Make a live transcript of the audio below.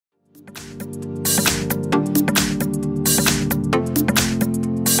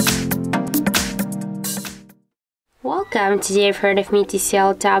Welcome, today you've heard of me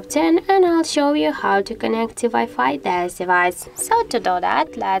TCL Top 10 and I'll show you how to connect to Wi-Fi this device. So to do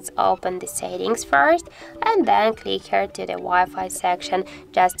that, let's open the settings first and then click here to the Wi-Fi section.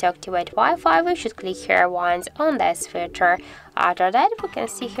 Just to activate Wi-Fi, we should click here once on this feature. After that, we can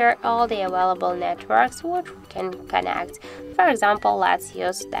see here all the available networks which we can connect. For example, let's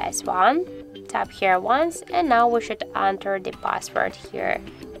use this one. Tap here once and now we should enter the password here.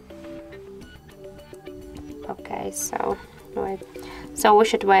 Okay, so we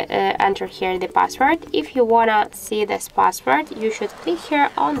should enter here the password. If you wanna see this password, you should click here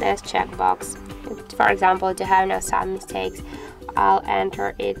on this checkbox. For example, to have no some mistakes, I'll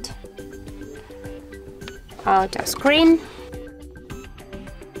enter it out of screen.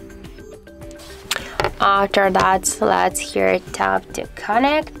 After that, let's here tap to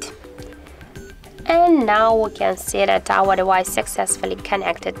connect. And now we can see that our device successfully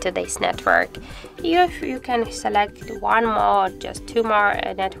connected to this network. You can select one more, just two more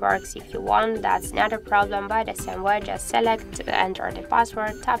networks if you want, that's not a problem. By the same way, just select, enter the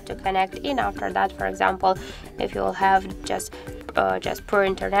password, tap to connect, and after that, for example, if you will have just poor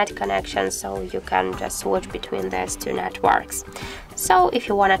internet connection, so you can just switch between these two networks. So if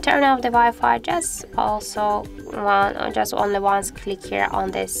you want to turn off the Wi-Fi, just only once click here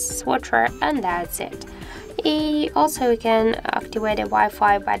on this switcher and that's it. Also, you can activate the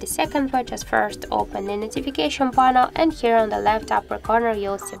Wi-Fi by the second way. Just first open the notification panel and here on the left upper corner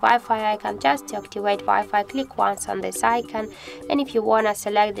you'll see Wi-Fi icon. Just to activate Wi-Fi, click once on this icon, and if you want to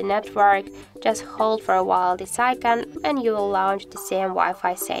select the network, just hold for a while this icon and you will launch the same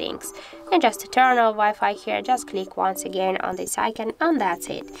Wi-Fi settings. And just to turn off Wi-Fi here, just click once again on this icon and that's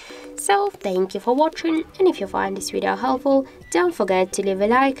it. So thank you for watching, and if you find this video helpful, don't forget to leave a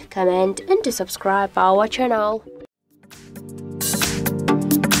like, comment and to subscribe our channel.